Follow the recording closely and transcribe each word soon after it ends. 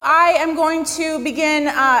I am going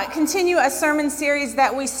to continue a sermon series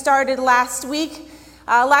that we started last week.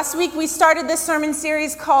 Last week we started this sermon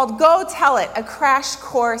series called Go Tell It, a crash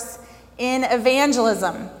course in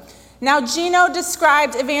evangelism. Now, Gino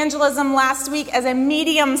described evangelism last week as a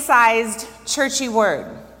medium-sized churchy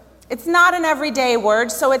word. It's not an everyday word,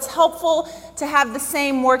 so it's helpful to have the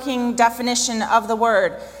same working definition of the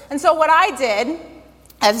word. And so what I did,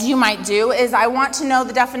 as you might do, is I want to know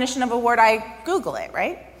the definition of a word, I Google it,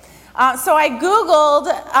 right? So I Googled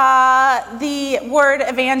the word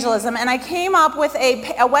evangelism, and I came up with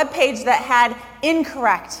a web page that had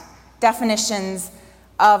incorrect definitions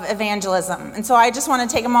of evangelism. And so I just want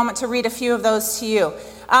to take a moment to read a few of those to you.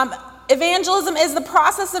 Evangelism is the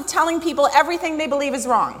process of telling people everything they believe is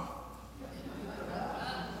wrong.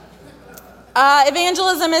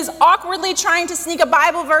 Evangelism is awkwardly trying to sneak a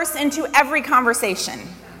Bible verse into every conversation.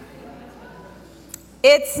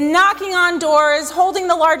 It's knocking on doors, holding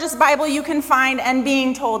the largest Bible you can find, and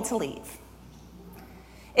being told to leave.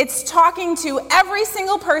 It's talking to every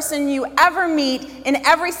single person you ever meet in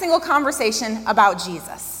every single conversation about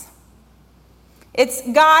Jesus. It's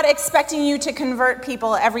God expecting you to convert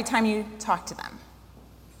people every time you talk to them.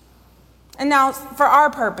 And now, for our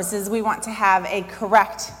purposes, we want to have a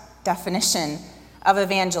correct definition of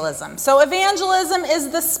evangelism. So evangelism is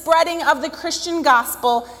the spreading of the Christian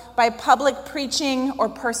gospel by public preaching or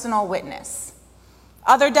personal witness.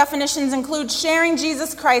 Other definitions include sharing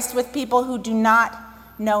Jesus Christ with people who do not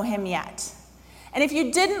know him yet. And if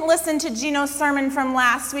you didn't listen to Gino's sermon from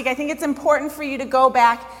last week, I think it's important for you to go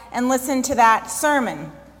back and listen to that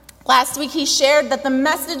sermon. Last week he shared that the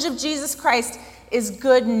message of Jesus Christ is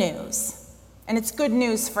good news, and it's good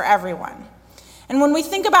news for everyone. And when we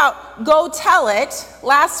think about go tell it,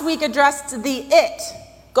 last week addressed the it.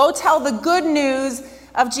 Go tell the good news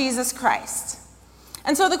of Jesus Christ.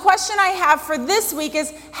 And so the question I have for this week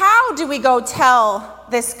is, how do we go tell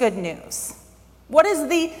this good news? What is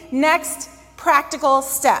the next practical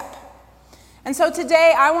step? And so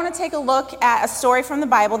today I want to take a look at a story from the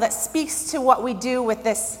Bible that speaks to what we do with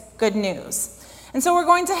this good news. And so we're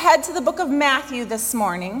going to head to the book of Matthew this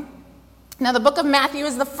morning. Now, the book of Matthew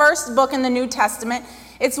is the first book in the New Testament.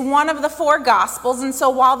 It's one of the four Gospels, and so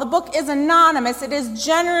while the book is anonymous, it is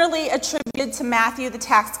generally attributed to Matthew, the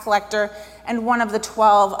tax collector, and one of the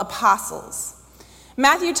 12 apostles.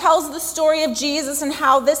 Matthew tells the story of Jesus and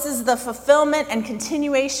how this is the fulfillment and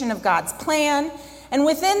continuation of God's plan. And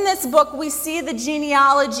within this book, we see the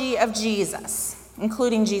genealogy of Jesus,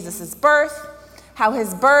 including Jesus' birth, how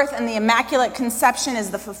his birth and the Immaculate Conception is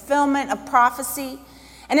the fulfillment of prophecy.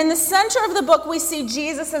 And in the center of the book, we see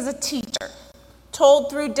Jesus as a teacher, told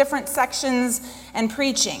through different sections and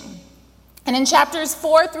preaching. And in chapters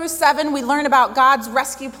 4 through 7, we learn about God's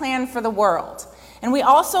rescue plan for the world. And we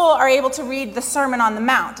also are able to read the Sermon on the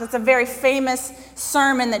Mount. It's a very famous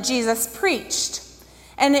sermon that Jesus preached.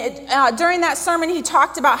 And during that sermon, he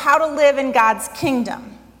talked about how to live in God's kingdom.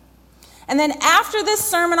 And then after this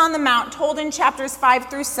Sermon on the Mount, told in chapters 5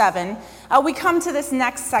 through 7, we come to this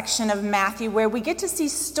next section of Matthew where we get to see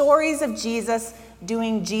stories of Jesus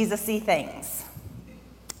doing Jesus-y things.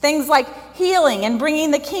 Things like healing and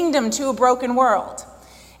bringing the kingdom to a broken world.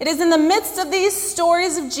 It is in the midst of these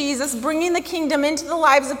stories of Jesus bringing the kingdom into the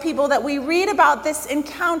lives of people that we read about this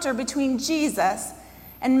encounter between Jesus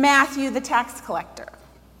and Matthew, the tax collector.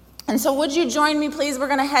 And so would you join me, please? We're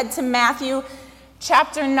going to head to Matthew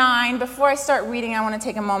chapter 9. Before I start reading, I want to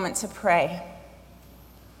take a moment to pray.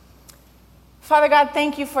 Father God,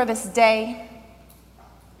 thank you for this day.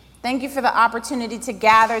 Thank you for the opportunity to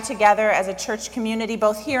gather together as a church community,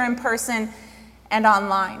 both here in person and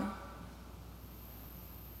online.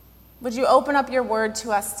 Would you open up your word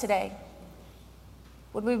to us today?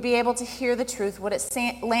 Would we be able to hear the truth? Would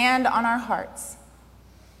it land on our hearts?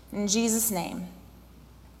 In Jesus' name,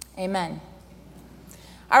 amen.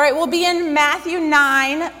 All right, we'll be in Matthew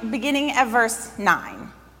 9, beginning at verse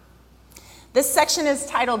 9. This section is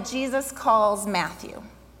titled, Jesus Calls Matthew.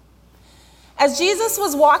 As Jesus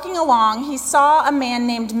was walking along, he saw a man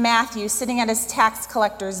named Matthew sitting at his tax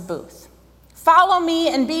collector's booth. "Follow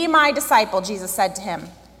me and be my disciple," Jesus said to him.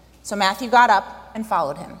 So Matthew got up and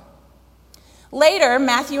followed him. Later,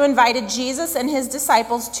 Matthew invited Jesus and his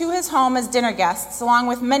disciples to his home as dinner guests, along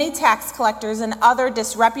with many tax collectors and other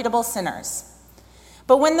disreputable sinners.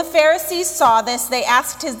 But when the Pharisees saw this, they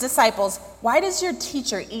asked his disciples, "Why does your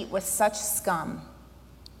teacher eat with such scum?"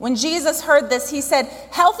 When Jesus heard this, he said,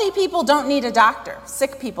 "Healthy people don't need a doctor,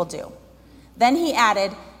 sick people do." Then he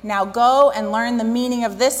added, "Now go and learn the meaning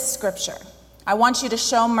of this scripture. I want you to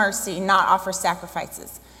show mercy, not offer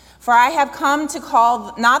sacrifices. For I have come to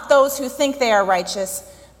call not those who think they are righteous,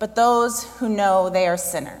 but those who know they are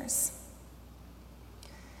sinners.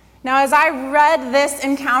 Now, as I read this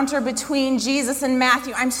encounter between Jesus and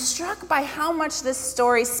Matthew, I'm struck by how much this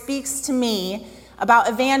story speaks to me about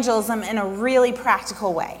evangelism in a really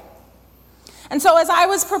practical way. And so as I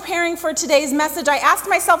was preparing for today's message, I asked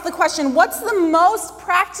myself the question, what's the most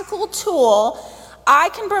practical tool I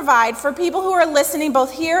can provide for people who are listening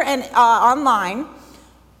both here and online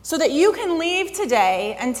so that you can leave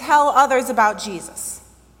today and tell others about Jesus?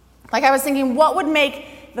 Like, I was thinking, what would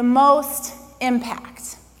make the most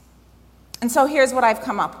impact? And so here's what I've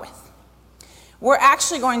come up with. We're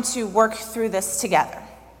actually going to work through this together,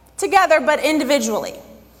 but individually.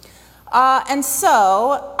 And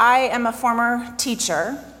so I am a former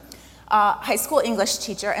teacher, high school English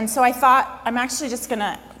teacher, and so I thought I'm actually just going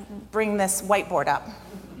to bring this whiteboard up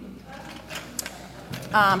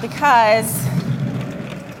because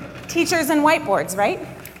teachers and whiteboards, right?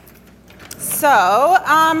 So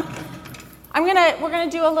we're gonna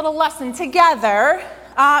do a little lesson together.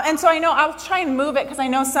 And so I know I'll try and move it because I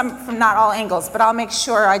know some from not all angles, but I'll make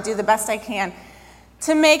sure I do the best I can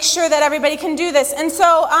to make sure that everybody can do this. And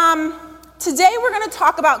so today we're going to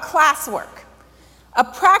talk about classwork, a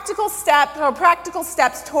practical step or practical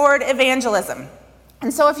steps toward evangelism.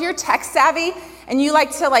 And so if you're tech savvy and you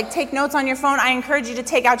like to take notes on your phone, I encourage you to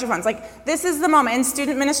take out your phones. Like, this is the moment. In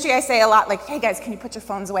student ministry, I say a lot like, hey guys, can you put your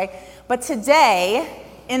phones away? But today,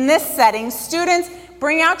 in this setting, students,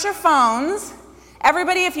 bring out your phones.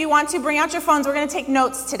 Everybody, if you want to, bring out your phones. We're going to take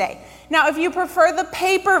notes today. Now, if you prefer the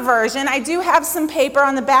paper version, I do have some paper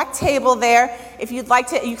on the back table there. If you'd like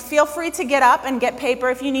to, you feel free to get up and get paper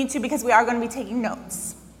if you need to, because we are going to be taking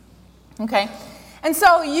notes. Okay? And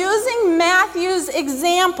so, using Matthew's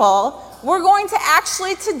example, we're going to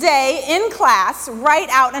actually today, in class, write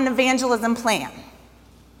out an evangelism plan.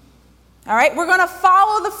 All right? We're going to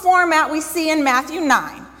follow the format we see in Matthew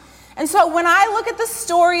 9. And so, when I look at the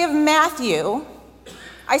story of Matthew,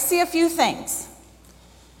 I see a few things.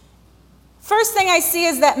 First thing I see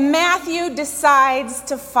is that Matthew decides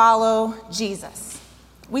to follow Jesus.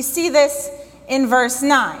 We see this in verse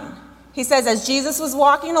 9. He says, as Jesus was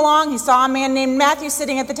walking along, he saw a man named Matthew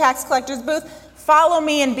sitting at the tax collector's booth. Follow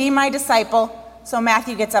me and be my disciple. So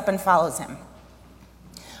Matthew gets up and follows him.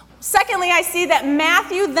 Secondly, I see that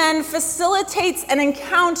Matthew then facilitates an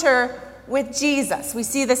encounter with Jesus. We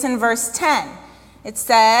see this in verse 10. It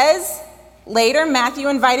says, later, Matthew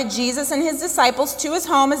invited Jesus and his disciples to his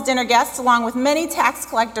home as dinner guests, along with many tax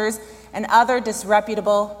collectors and other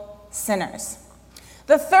disreputable sinners.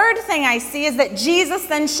 The third thing I see is that Jesus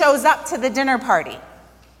then shows up to the dinner party.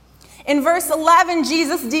 In verse 11,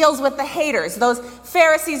 Jesus deals with the haters, those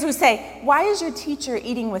Pharisees who say, why is your teacher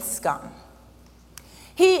eating with scum?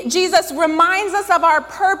 Jesus reminds us of our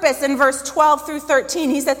purpose in verse 12 through 13.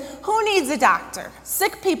 He says, who needs a doctor?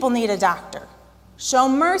 Sick people need a doctor. Show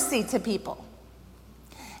mercy to people.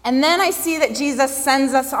 And then I see that Jesus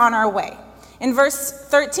sends us on our way. In verse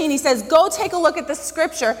 13, he says, go take a look at the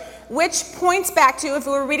scripture, which points back to, if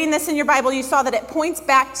we were reading this in your Bible, you saw that it points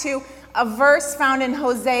back to a verse found in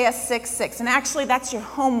Hosea 6:6. And actually, that's your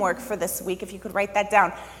homework for this week, if you could write that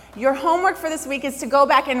down. Your homework for this week is to go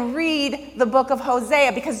back and read the book of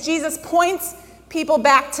Hosea, because Jesus points people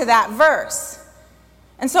back to that verse.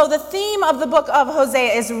 And so the theme of the book of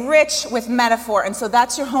Hosea is rich with metaphor, and so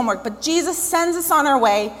that's your homework. But Jesus sends us on our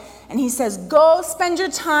way, and he says, go spend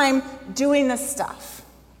your time doing this stuff.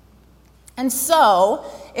 And so,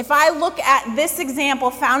 if I look at this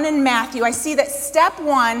example found in Matthew, I see that step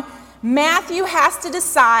one, Matthew has to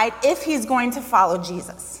decide if he's going to follow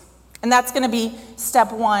Jesus. And that's going to be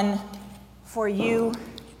step one for you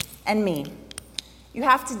and me. You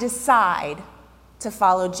have to decide to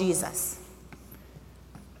follow Jesus.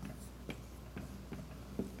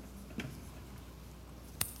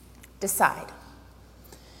 Decide.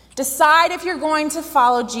 Decide if you're going to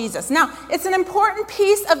follow Jesus. Now, it's an important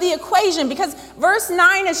piece of the equation because verse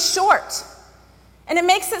 9 is short. And it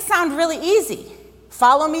makes it sound really easy.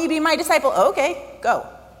 Follow me, be my disciple. Okay, go.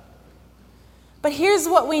 But here's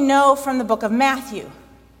what we know from the book of Matthew.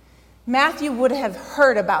 Matthew would have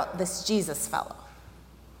heard about this Jesus fellow.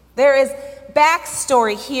 There is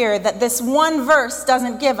backstory here that this one verse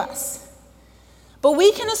doesn't give us. But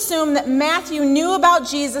we can assume that Matthew knew about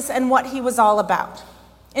Jesus and what he was all about.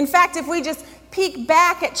 In fact, if we just peek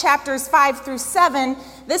back at chapters 5 through 7,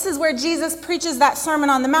 this is where Jesus preaches that Sermon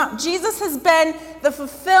on the Mount. Jesus has been the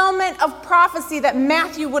fulfillment of prophecy that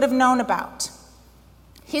Matthew would have known about.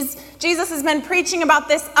 Jesus has been preaching about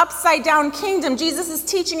this upside down kingdom. Jesus is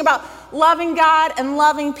teaching about loving God and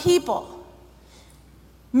loving people.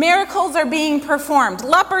 Miracles are being performed.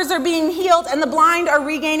 Lepers are being healed, and the blind are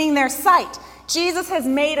regaining their sight. Jesus has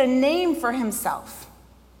made a name for himself.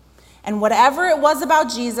 And whatever it was about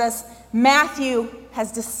Jesus, Matthew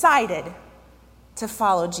has decided to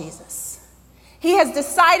follow Jesus. He has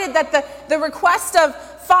decided that the request of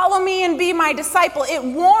follow me and be my disciple, it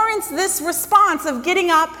warrants this response of getting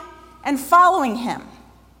up and following him.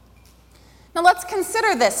 Now let's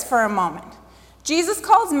consider this for a moment. Jesus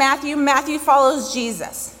calls Matthew, Matthew follows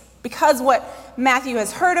Jesus. Because what Matthew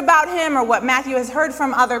has heard about him or what Matthew has heard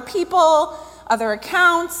from other people, other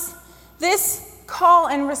accounts, this call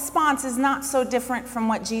and response is not so different from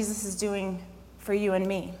what Jesus is doing for you and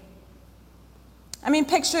me. I mean,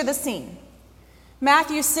 picture the scene.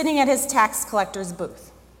 Matthew sitting at his tax collector's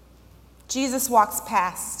booth. Jesus walks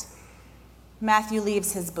past. Matthew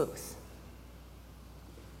leaves his booth.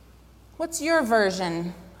 What's your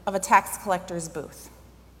version of a tax collector's booth?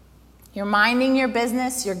 You're minding your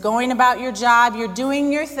business, you're going about your job, you're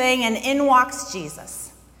doing your thing, and in walks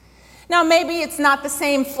Jesus. Now, maybe it's not the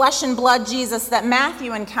same flesh and blood Jesus that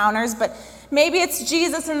Matthew encounters, but maybe it's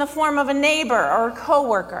Jesus in the form of a neighbor or a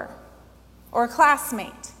coworker or a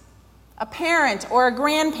classmate, a parent or a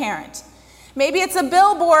grandparent. Maybe it's a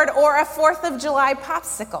billboard or a 4th of July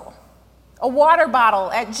popsicle, a water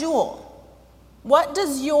bottle at Jewel. What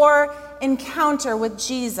does your encounter with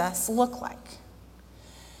Jesus look like?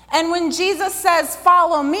 And when Jesus says,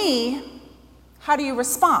 follow me, how do you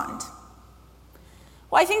respond?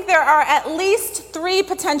 Well, I think there are at least 3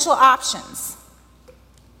 potential options.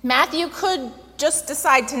 Matthew could just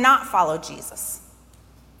decide to not follow Jesus.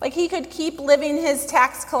 Like, he could keep living his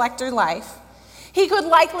tax collector life. He could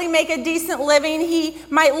likely make a decent living. He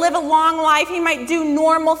might live a long life. He might do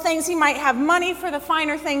normal things. He might have money for the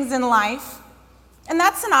finer things in life. And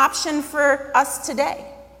that's an option for us today.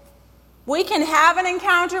 We can have an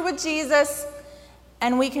encounter with Jesus,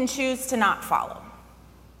 and we can choose to not follow.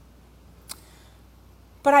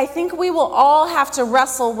 But I think we will all have to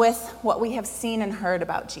wrestle with what we have seen and heard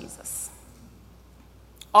about Jesus.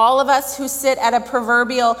 All of us who sit at a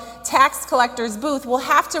proverbial tax collector's booth will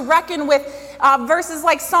have to reckon with verses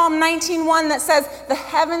like Psalm 19:1 that says, "The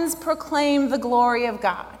heavens proclaim the glory of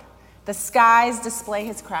God. The skies display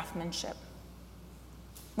his craftsmanship."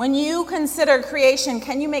 When you consider creation,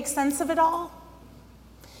 can you make sense of it all?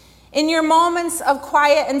 In your moments of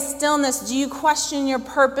quiet and stillness, do you question your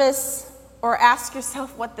purpose or ask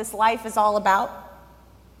yourself what this life is all about?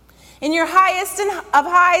 In your highest of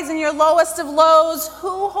highs and your lowest of lows,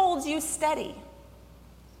 who holds you steady?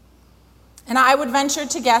 And I would venture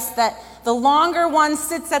to guess that the longer one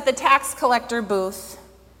sits at the tax collector booth,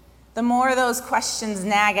 the more those questions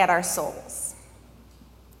nag at our souls.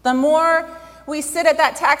 The more we sit at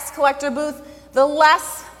that tax collector booth, the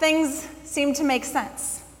less things seem to make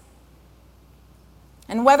sense.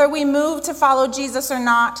 And whether we move to follow Jesus or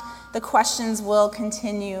not, the questions will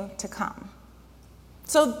continue to come.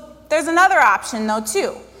 So there's another option, though,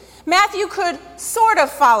 too. Matthew could sort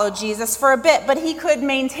of follow Jesus for a bit, but he could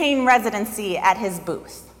maintain residency at his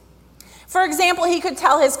booth. For example, he could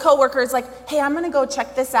tell his coworkers, like, "Hey, I'm going to go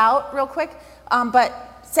check this out real quick, but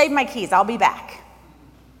save my keys, I'll be back."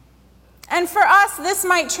 And for us, this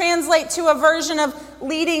might translate to a version of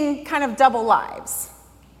leading kind of double lives.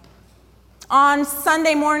 On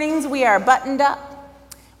Sunday mornings, we are buttoned up.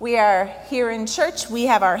 We are here in church. We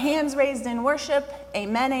have our hands raised in worship.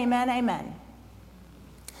 Amen, amen, amen.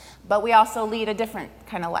 But we also lead a different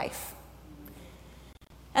kind of life.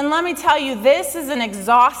 And let me tell you, this is an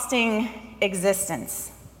exhausting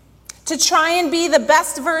existence. To try and be the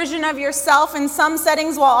best version of yourself in some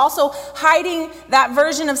settings while also hiding that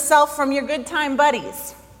version of self from your good time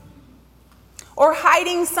buddies. Or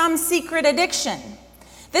hiding some secret addiction.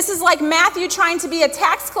 This is like Matthew trying to be a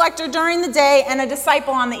tax collector during the day and a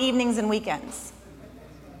disciple on the evenings and weekends.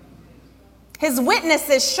 His witness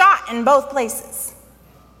is shot in both places.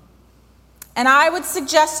 And I would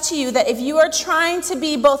suggest to you that if you are trying to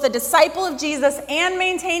be both a disciple of Jesus and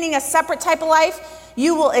maintaining a separate type of life,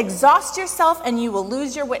 you will exhaust yourself and you will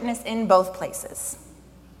lose your witness in both places.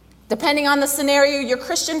 Depending on the scenario, your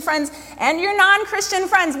Christian friends and your non-Christian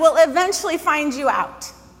friends will eventually find you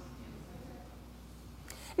out.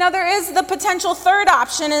 Now, there is the potential third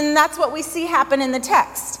option, and that's what we see happen in the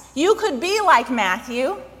text. You could be like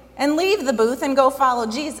Matthew and leave the booth and go follow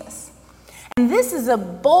Jesus. And this is a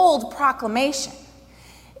bold proclamation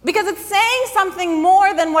because it's saying something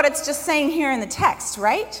more than what it's just saying here in the text,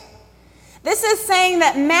 right? This is saying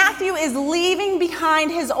that Matthew is leaving behind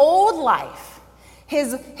his old life,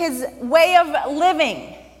 his way of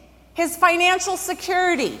living, his financial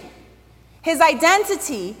security, his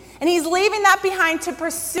identity, and he's leaving that behind to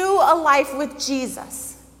pursue a life with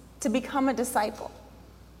Jesus, to become a disciple.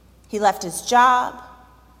 He left his job,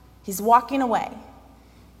 He's walking away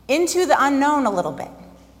into the unknown a little bit.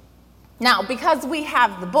 Now, because we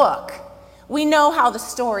have the book, we know how the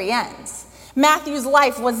story ends. Matthew's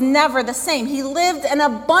life was never the same. He lived an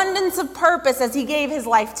abundance of purpose as he gave his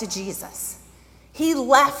life to Jesus. He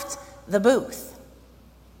left the booth.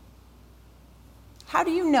 How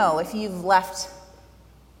do you know if you've left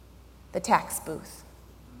the tax booth?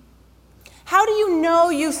 How do you know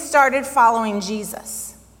you've started following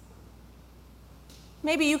Jesus?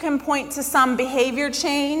 Maybe you can point to some behavior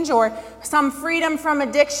change or some freedom from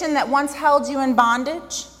addiction that once held you in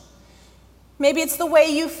bondage. Maybe it's the way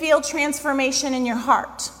you feel transformation in your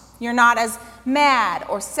heart. You're not as mad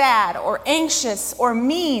or sad or anxious or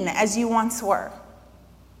mean as you once were.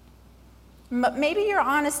 But maybe your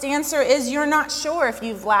honest answer is you're not sure if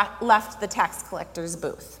you've left the tax collector's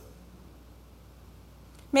booth.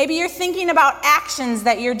 Maybe you're thinking about actions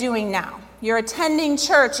that you're doing now. You're attending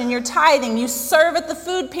church and you're tithing. You serve at the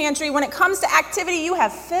food pantry. When it comes to activity, you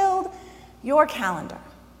have filled your calendar.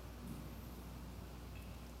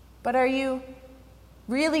 But are you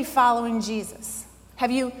really following Jesus?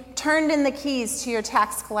 Have you turned in the keys to your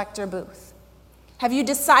tax collector booth? Have you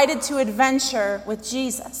decided to adventure with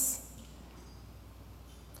Jesus?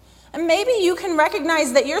 And maybe you can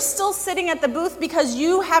recognize that you're still sitting at the booth because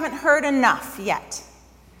you haven't heard enough yet.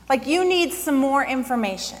 Like you need some more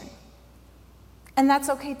information. And that's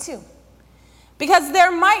okay too. Because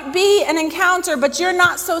there might be an encounter, but you're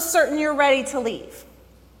not so certain you're ready to leave.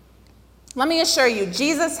 Let me assure you,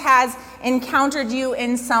 Jesus has encountered you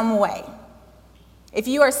in some way. If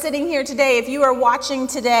you are sitting here today, if you are watching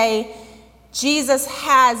today, Jesus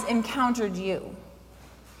has encountered you.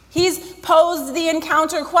 He's posed the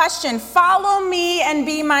encounter question, follow me and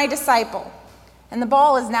be my disciple. And the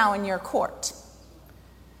ball is now in your court.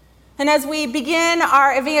 And as we begin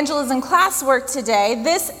our evangelism classwork today,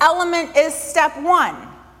 this element is step one.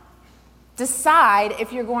 Decide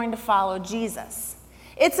if you're going to follow Jesus.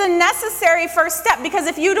 It's a necessary first step because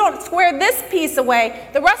if you don't square this piece away,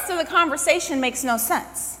 the rest of the conversation makes no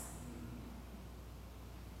sense.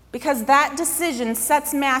 Because that decision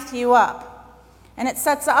sets Matthew up, and it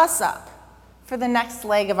sets us up for the next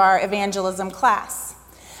leg of our evangelism class.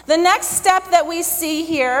 The next step that we see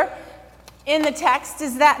here in the text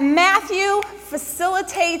is that Matthew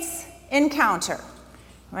facilitates encounter.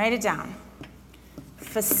 Write it down.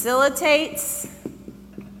 Facilitates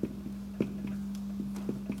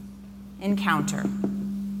encounter.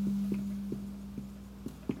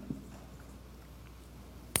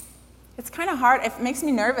 It's kind of hard. It makes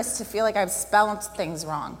me nervous to feel like I've spelled things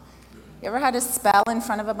wrong. You ever had to spell in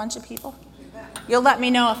front of a bunch of people? You'll let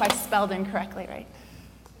me know if I spelled incorrectly, right?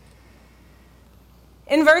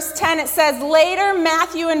 In verse 10, it says, later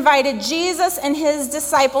Matthew invited Jesus and his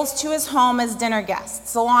disciples to his home as dinner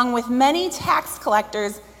guests, along with many tax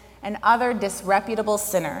collectors and other disreputable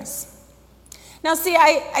sinners. Now, see,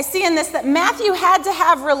 I see in this that Matthew had to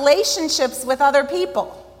have relationships with other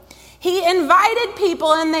people. He invited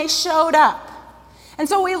people and they showed up. And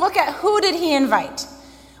so we look at who did he invite?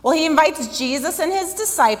 Well, he invites Jesus and his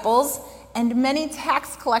disciples and many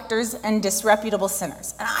tax collectors and disreputable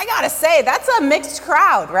sinners. And I gotta say, that's a mixed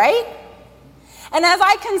crowd, right? And as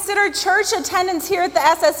I consider church attendance here at the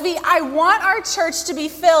SSV, I want our church to be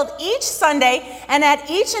filled each Sunday and at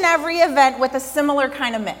each and every event with a similar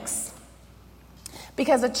kind of mix.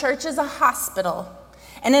 Because a church is a hospital.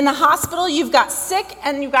 And in a hospital, you've got sick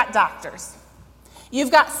and you've got doctors.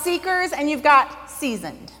 You've got seekers and you've got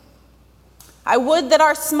seasoned. I would that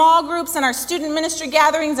our small groups and our student ministry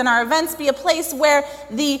gatherings and our events be a place where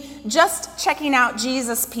the just checking out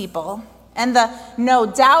Jesus people and the no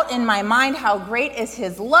doubt in my mind how great is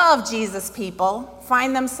his love Jesus people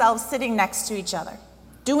find themselves sitting next to each other,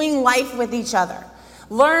 doing life with each other,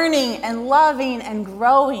 learning and loving and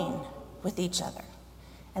growing with each other.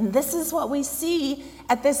 And this is what we see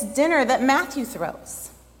at this dinner that Matthew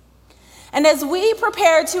throws. And as we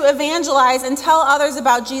prepare to evangelize and tell others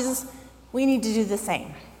about Jesus, we need to do the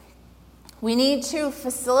same. We need to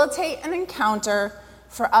facilitate an encounter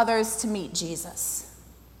for others to meet Jesus.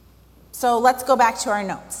 So let's go back to our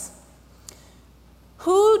notes.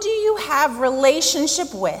 Who do you have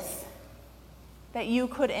relationship with that you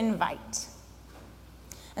could invite?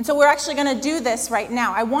 And so we're actually going to do this right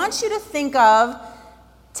now. I want you to think of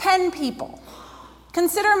 10 people.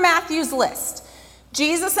 Consider Matthew's list.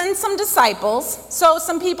 Jesus and some disciples, so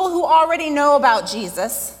some people who already know about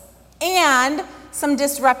Jesus, and some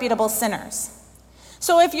disreputable sinners.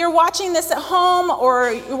 So if you're watching this at home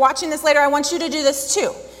or you're watching this later, I want you to do this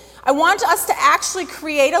too. I want us to actually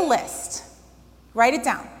create a list. Write it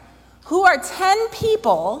down. Who are 10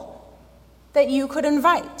 people that you could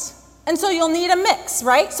invite? And so you'll need a mix,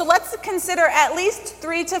 right? So let's consider at least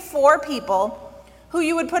 3 to 4 people who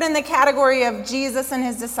you would put in the category of Jesus and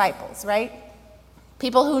his disciples, right?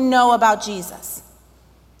 People who know about Jesus.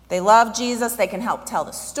 They love Jesus, they can help tell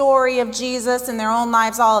the story of Jesus in their own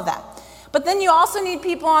lives, all of that. But then you also need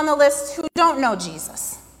people on the list who don't know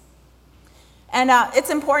Jesus. And it's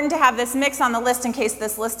important to have this mix on the list in case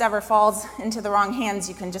this list ever falls into the wrong hands.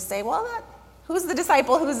 You can just say, well, who's the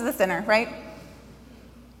disciple, who's the sinner, right?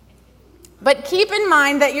 But keep in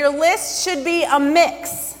mind that your list should be a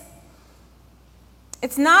mix.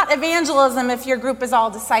 It's not evangelism if your group is all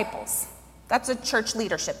disciples. That's a church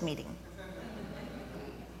leadership meeting.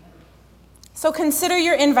 So consider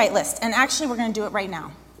your invite list. And actually, we're going to do it right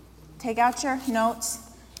now. Take out your notes.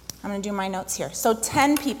 I'm going to do my notes here. So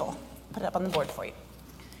 10 people. Put it up on the board for you.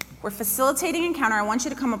 We're facilitating encounter. I want you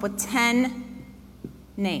to come up with 10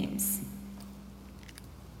 names.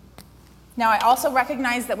 Now, I also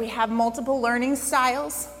recognize that we have multiple learning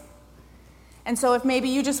styles. And so if maybe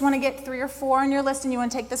you just want to get 3 or 4 on your list and you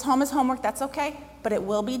want to take this home as homework, that's okay. But it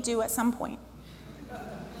will be due at some point.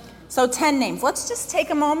 So 10 names. Let's just take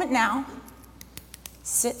a moment now.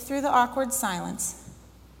 Sit through the awkward silence.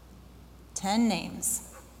 10 names.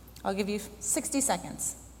 I'll give you 60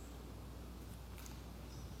 seconds.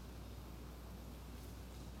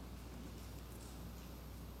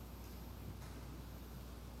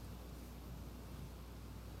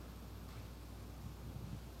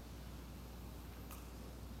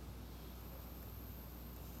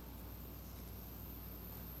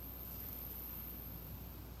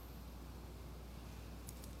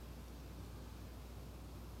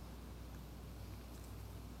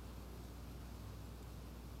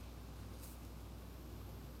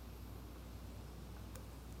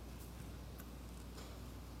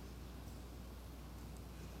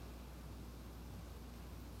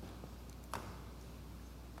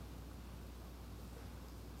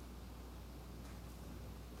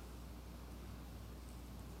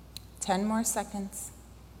 Ten more seconds.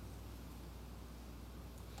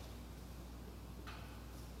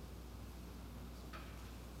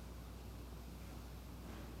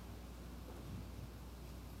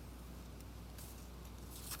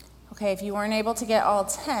 Okay, if you weren't able to get all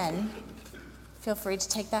 10, feel free to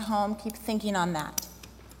take that home. Keep thinking on that.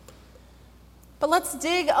 But let's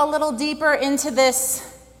dig a little deeper into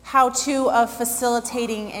this how-to of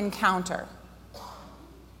facilitating encounter.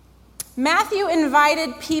 Matthew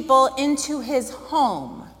invited people into his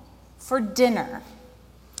home for dinner.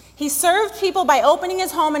 He served people by opening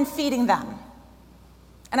his home and feeding them.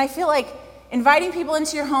 And I feel like inviting people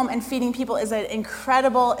into your home and feeding people is an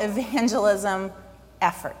incredible evangelism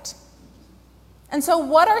effort. And so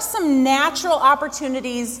what are some natural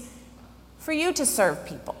opportunities for you to serve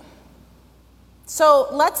people? So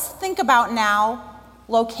let's think about now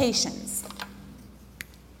locations.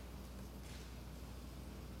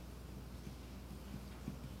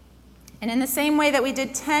 And in the same way that we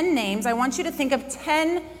did 10 names, I want you to think of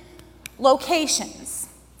 10 locations.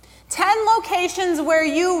 10 locations where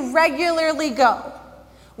you regularly go,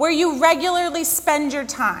 where you regularly spend your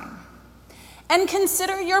time. And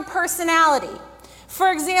consider your personality.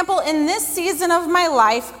 For example, in this season of my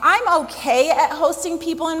life, I'm okay at hosting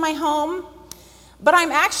people in my home, but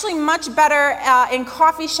I'm actually much better in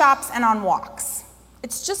coffee shops and on walks.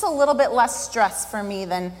 It's just a little bit less stress for me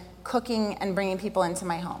than cooking and bringing people into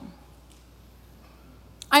my home.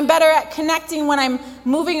 I'm better at connecting when I'm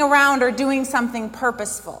moving around or doing something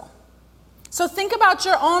purposeful. So think about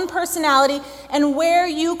your own personality and where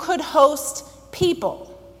you could host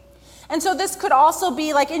people. And so this could also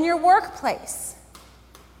be like in your workplace,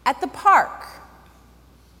 at the park,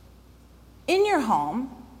 in your home.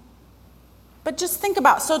 But just think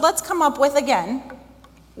about, so let's come up with, again,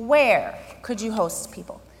 where could you host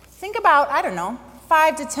people? Think about,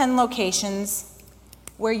 5 to 10 locations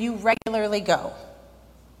where you regularly go.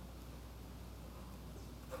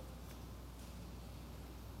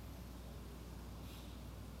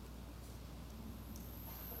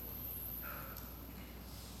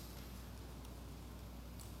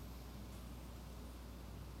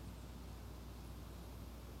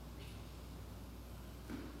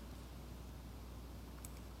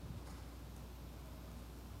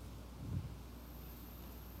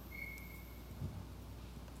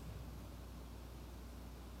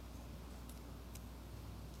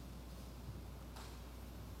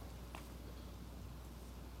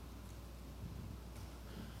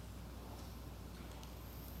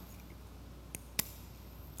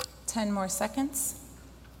 Ten more seconds.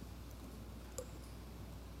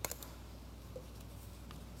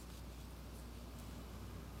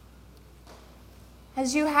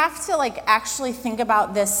 as you have to actually think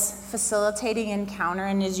about this facilitating encounter,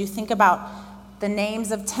 and as you think about the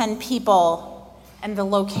names of 10 people and the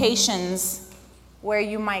locations where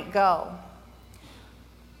you might go,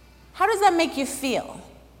 how does that make you feel?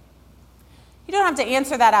 You don't have to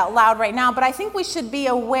answer that out loud right now, but I think we should be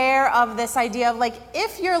aware of this idea of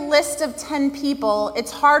if your list of 10 people,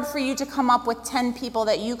 it's hard for you to come up with 10 people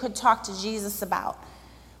that you could talk to Jesus about.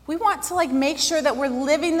 We want to make sure that we're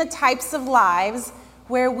living the types of lives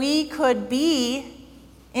where we could be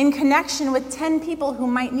in connection with 10 people who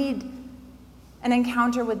might need an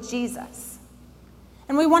encounter with Jesus.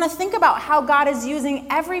 And we want to think about how God is using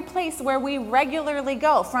every place where we regularly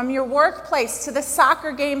go, from your workplace to the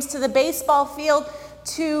soccer games to the baseball field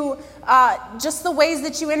to just the ways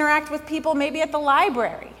that you interact with people maybe at the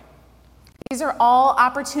library. These are all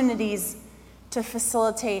opportunities to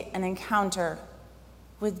facilitate an encounter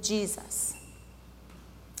with Jesus.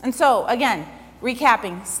 And so, again,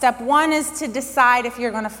 recapping, step 1 is to decide if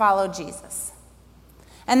you're going to follow Jesus.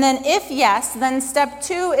 And then if yes, then step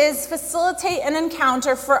 2 is facilitate an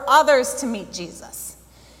encounter for others to meet Jesus.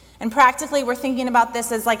 And practically, we're thinking about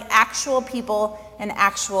this as actual people and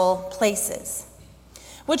actual places.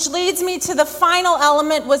 Which leads me to the final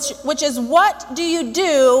element, which is, what do you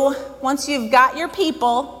do once you've got your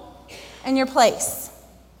people and your place?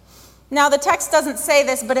 Now, the text doesn't say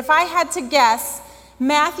this, but if I had to guess,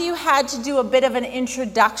 Matthew had to do a bit of an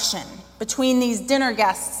introduction between these dinner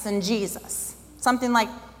guests and Jesus. Something like,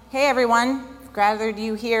 hey everyone, I've gathered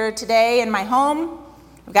you here today in my home.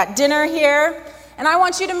 I've got dinner here, and I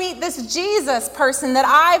want you to meet this Jesus person that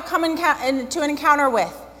I've come into an encounter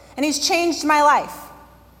with, and he's changed my life.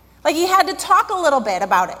 He had to talk a little bit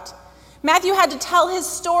about it. Matthew had to tell his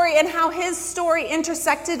story and how his story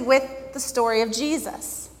intersected with the story of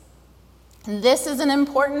Jesus. And this is an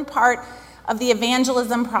important part of the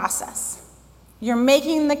evangelism process. You're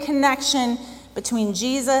making the connection between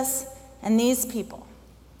Jesus and these people.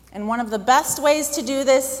 And one of the best ways to do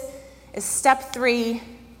this is step 3,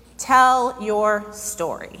 tell your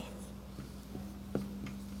story.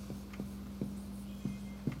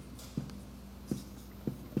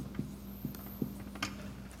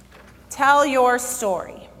 Tell your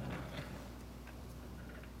story.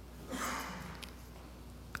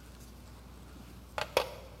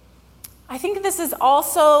 I think this is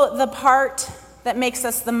also the part that makes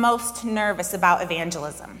us the most nervous about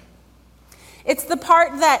evangelism. It's the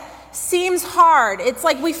part that seems hard. It's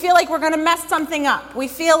we feel like we're going to mess something up. We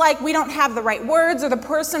feel like we don't have the right words, or the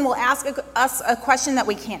person will ask us a question that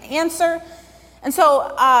we can't answer. And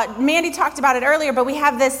so Mandy talked about it earlier, but we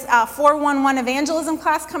have this 411 evangelism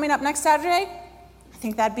class coming up next Saturday. I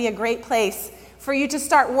think that'd be a great place for you to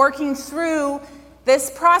start working through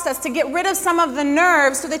this process, to get rid of some of the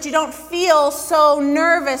nerves so that you don't feel so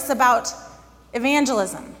nervous about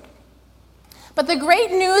evangelism. But the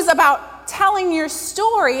great news about telling your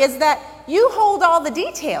story is that you hold all the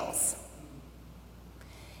details.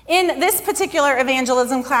 In this particular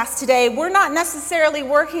evangelism class today, we're not necessarily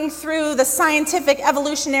working through the scientific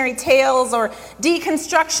evolutionary tales or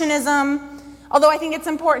deconstructionism, although I think it's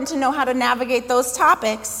important to know how to navigate those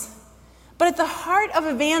topics. But at the heart of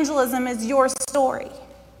evangelism is your story,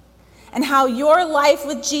 and how your life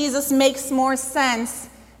with Jesus makes more sense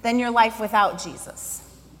than your life without Jesus.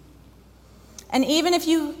 And even if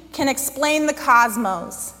you can explain the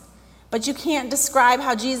cosmos, but you can't describe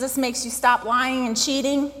how Jesus makes you stop lying and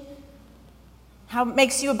cheating, how it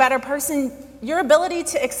makes you a better person, your ability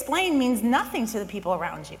to explain means nothing to the people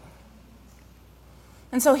around you.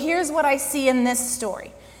 And so here's what I see in this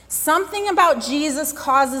story. Something about Jesus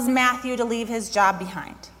causes Matthew to leave his job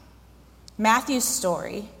behind. Matthew's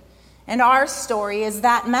story and our story is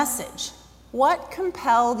that message. What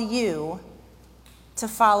compelled you to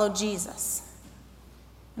follow Jesus?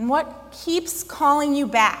 And what keeps calling you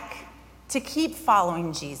back to keep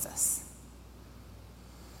following Jesus?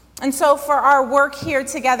 And so for our work here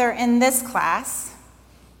together in this class,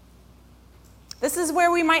 this is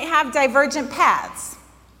where we might have divergent paths.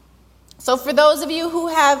 So for those of you who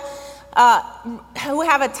have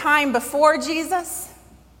a time before Jesus,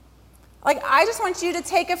 I just want you to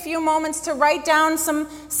take a few moments to write down some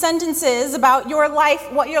sentences about your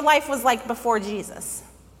life, what your life was like before Jesus.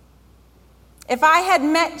 If I had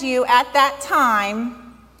met you at that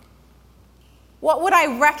time, what would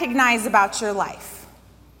I recognize about your life?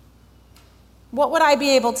 What would I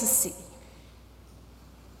be able to see?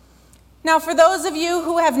 Now, for those of you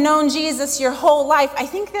who have known Jesus your whole life, I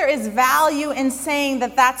think there is value in saying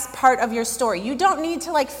that that's part of your story. You don't need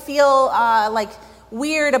to feel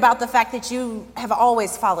weird about the fact that you have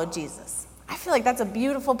always followed Jesus. I feel like that's a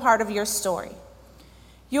beautiful part of your story.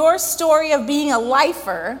 Your story of being a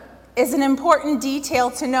lifer is an important detail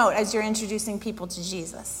to note as you're introducing people to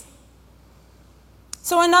Jesus.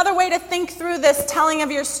 So another way to think through this telling of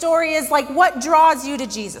your story is like, what draws you to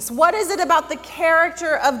Jesus? What is it about the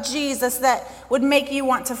character of Jesus that would make you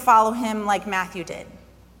want to follow him like Matthew did?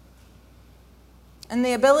 And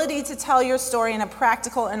the ability to tell your story in a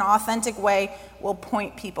practical and authentic way will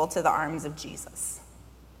point people to the arms of Jesus.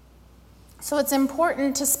 So it's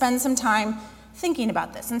important to spend some time thinking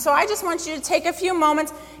about this. And so I just want you to take a few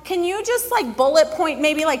moments. Can you just like bullet point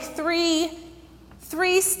maybe like three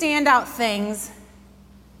standout things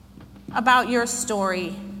about your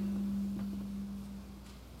story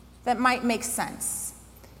that might make sense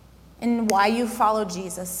in why you follow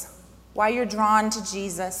Jesus, why you're drawn to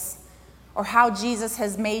Jesus, or how Jesus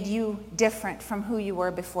has made you different from who you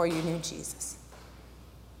were before you knew Jesus?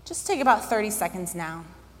 Just take about 30 seconds now.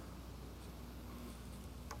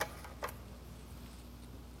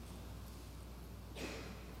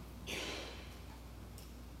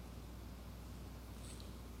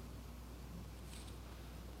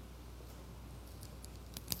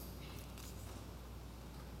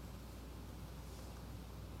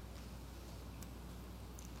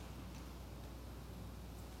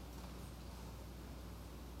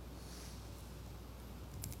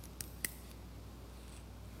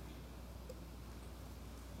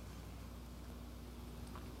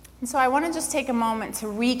 And so I want to just take a moment to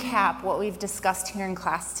recap what we've discussed here in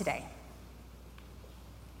class today.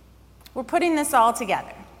 We're putting this all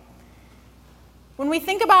together. When we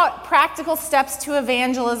think about practical steps to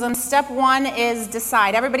evangelism, step 1 is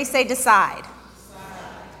decide. Everybody say decide.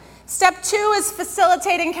 Step 2 is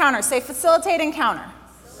facilitate encounter. Say facilitate encounter.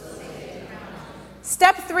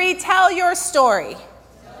 Step 3, tell your story.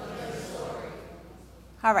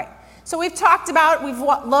 All right. So we've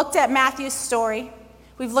looked at Matthew's story.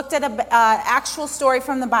 We've looked at an actual story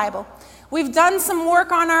from the Bible. We've done some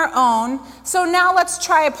work on our own. So now let's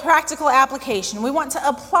try a practical application. We want to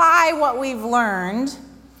apply what we've learned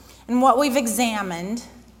and what we've examined.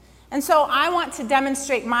 And so I want to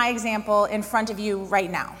demonstrate my example in front of you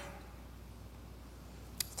right now.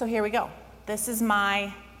 So here we go. This is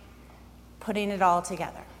my putting it all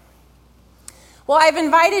together. Well, I've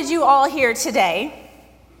invited you all here today.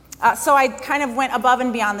 So I kind of went above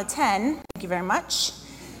and beyond the 10. Thank you very much.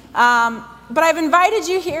 But I've invited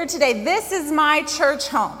you here today. This is my church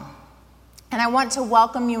home, and I want to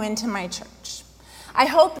welcome you into my church. I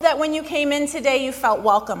hope that when you came in today, you felt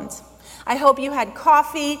welcomed. I hope you had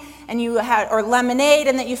coffee or lemonade,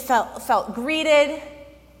 and that you felt greeted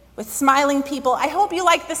with smiling people. I hope you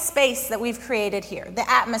like the space that we've created here, the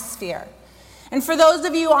atmosphere. And for those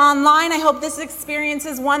of you online, I hope this experience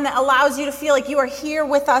is one that allows you to feel like you are here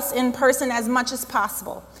with us in person as much as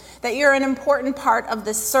possible, that you're an important part of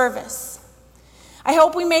this service. I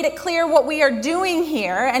hope we made it clear what we are doing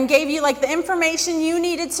here and gave you like the information you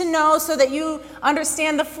needed to know so that you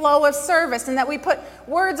understand the flow of service, and that we put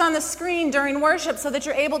words on the screen during worship so that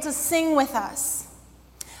you're able to sing with us.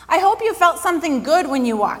 I hope you felt something good when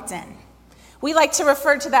you walked in. We like to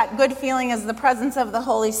refer to that good feeling as the presence of the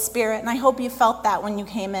Holy Spirit, and I hope you felt that when you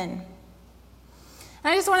came in. And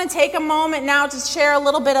I just want to take a moment now to share a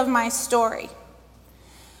little bit of my story.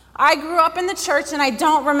 I grew up in the church, and I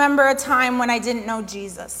don't remember a time when I didn't know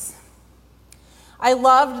Jesus. I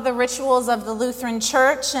loved the rituals of the Lutheran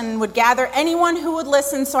Church and would gather anyone who would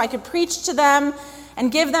listen so I could preach to them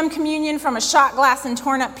and give them communion from a shot glass and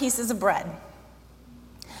torn up pieces of bread.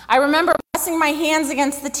 I remember pressing my hands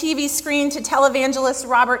against the TV screen to televangelist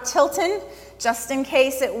Robert Tilton, just in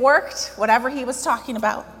case it worked, whatever he was talking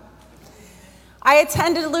about. I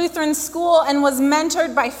attended Lutheran school and was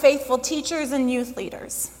mentored by faithful teachers and youth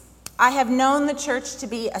leaders. I have known the church to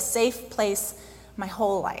be a safe place my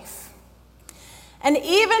whole life. And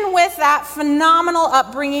even with that phenomenal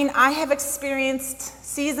upbringing, I have experienced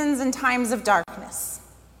seasons and times of darkness.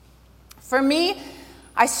 For me,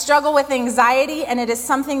 I struggle with anxiety, and it is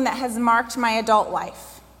something that has marked my adult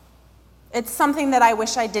life. It's something that I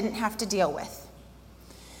wish I didn't have to deal with.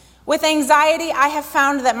 With anxiety, I have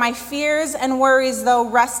found that my fears and worries, though,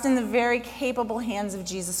 rest in the very capable hands of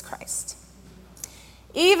Jesus Christ.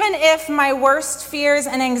 Even if my worst fears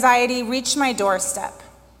and anxiety reach my doorstep,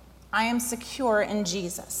 I am secure in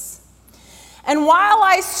Jesus. And while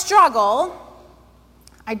I struggle,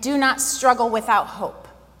 I do not struggle without hope.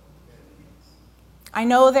 I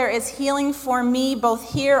know there is healing for me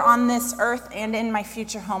both here on this earth and in my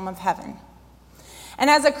future home of heaven. And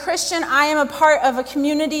as a Christian, I am a part of a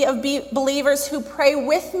community of believers who pray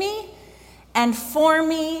with me and for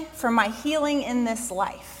me for my healing in this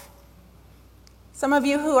life. Some of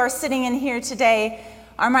you who are sitting in here today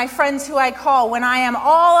are my friends who I call when I am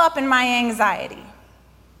all up in my anxiety.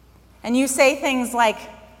 And you say things like,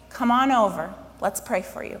 come on over, let's pray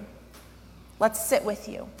for you. Let's sit with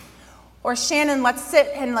you. Or Shannon, let's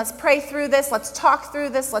sit and let's pray through this, let's talk through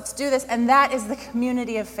this, let's do this. And that is the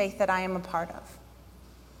community of faith that I am a part of.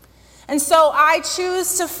 And so I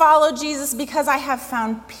choose to follow Jesus because I have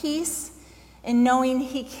found peace in knowing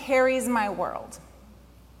he carries my world.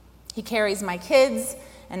 He carries my kids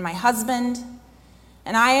and my husband.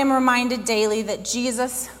 And I am reminded daily that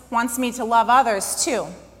Jesus wants me to love others too.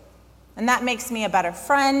 And that makes me a better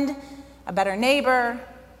friend, a better neighbor,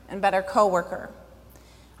 and better coworker.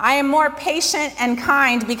 I am more patient and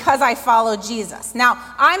kind because I follow Jesus. Now,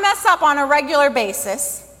 I mess up on a regular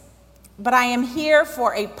basis, but I am here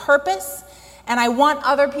for a purpose, and I want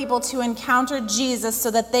other people to encounter Jesus so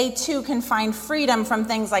that they too can find freedom from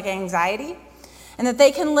things like anxiety, and that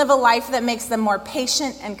they can live a life that makes them more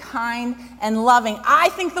patient and kind and loving. I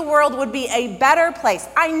think the world would be a better place.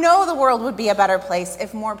 I know the world would be a better place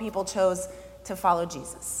if more people chose to follow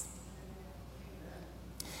Jesus.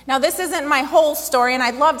 Now, this isn't my whole story, and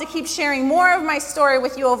I'd love to keep sharing more of my story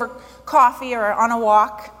with you over coffee or on a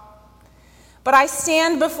walk. But I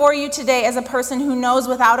stand before you today as a person who knows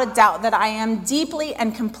without a doubt that I am deeply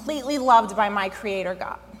and completely loved by my Creator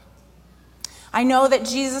God. I know that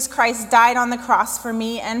Jesus Christ died on the cross for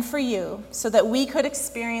me and for you so that we could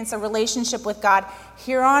experience a relationship with God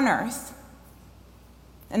here on earth.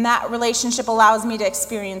 And that relationship allows me to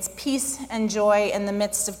experience peace and joy in the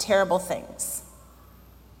midst of terrible things.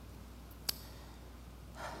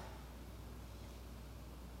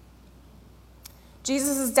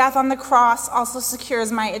 Jesus' death on the cross also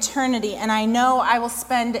secures my eternity, and I know I will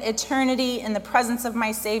spend eternity in the presence of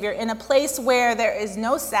my Savior in a place where there is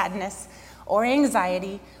no sadness or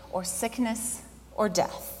anxiety or sickness or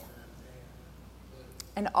death.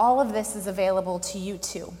 And all of this is available to you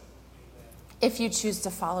too, if you choose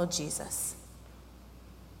to follow Jesus.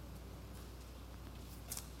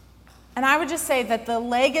 And I would just say that the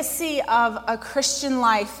legacy of a Christian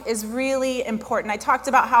life is really important. I talked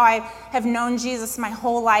about how I have known Jesus my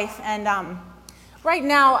whole life, and right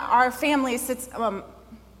now our family sits.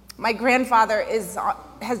 My grandfather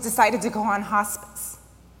has decided to go on hospice,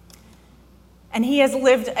 and he has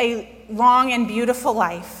lived a long and beautiful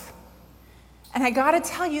life. And I got to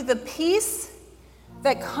tell you, the peace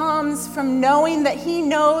that comes from knowing that he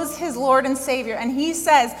knows his Lord and Savior, and he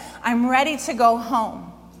says, "I'm ready to go home."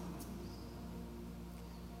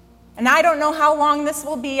 And I don't know how long this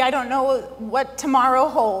will be. I don't know what tomorrow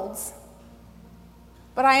holds.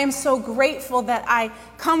 But I am so grateful that I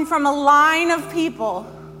come from a line of people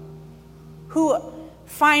who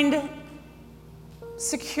find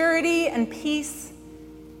security and peace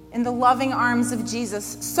in the loving arms of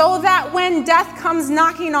Jesus, so that when death comes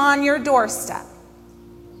knocking on your doorstep,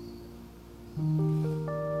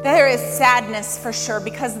 there is sadness for sure,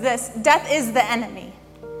 because death is the enemy.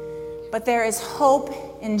 But there is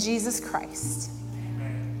hope in Jesus Christ.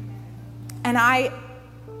 And I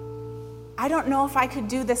don't know if I could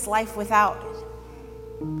do this life without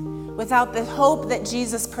it, without the hope that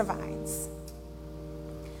Jesus provides.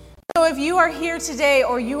 So if you are here today,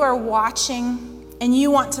 or you are watching and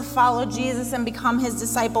you want to follow Jesus and become his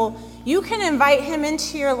disciple, you can invite him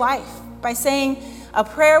into your life by saying a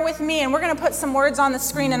prayer with me. And we're going to put some words on the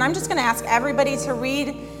screen, and I'm just going to ask everybody to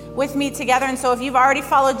read with me together. And so if you've already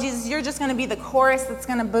followed Jesus, you're just going to be the chorus that's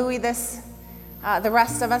going to buoy the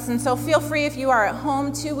rest of us. And so feel free, if you are at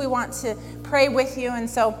home too, we want to pray with you. And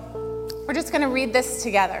so we're just going to read this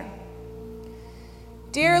together.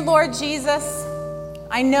 Dear Lord Jesus,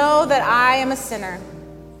 I know that I am a sinner.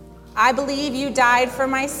 I believe you died for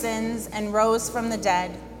my sins and rose from the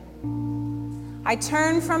dead. I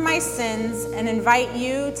turn from my sins and invite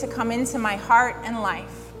you to come into my heart and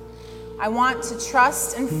life. I want to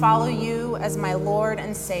trust and follow you as my Lord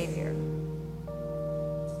and Savior.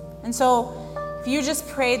 And so if you just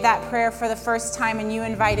prayed that prayer for the first time and you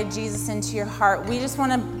invited Jesus into your heart, we just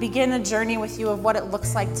want to begin a journey with you of what it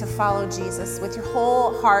looks like to follow Jesus with your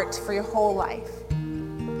whole heart for your whole life.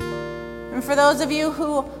 And for those of you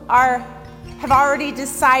who have already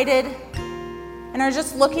decided and are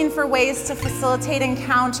just looking for ways to facilitate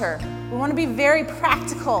encounter, we want to be very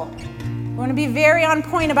practical. We want to be very on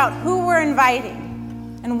point about who we're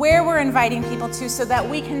inviting and where we're inviting people to, so that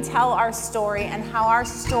we can tell our story and how our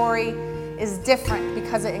story is different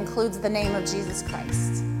because it includes the name of Jesus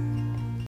Christ.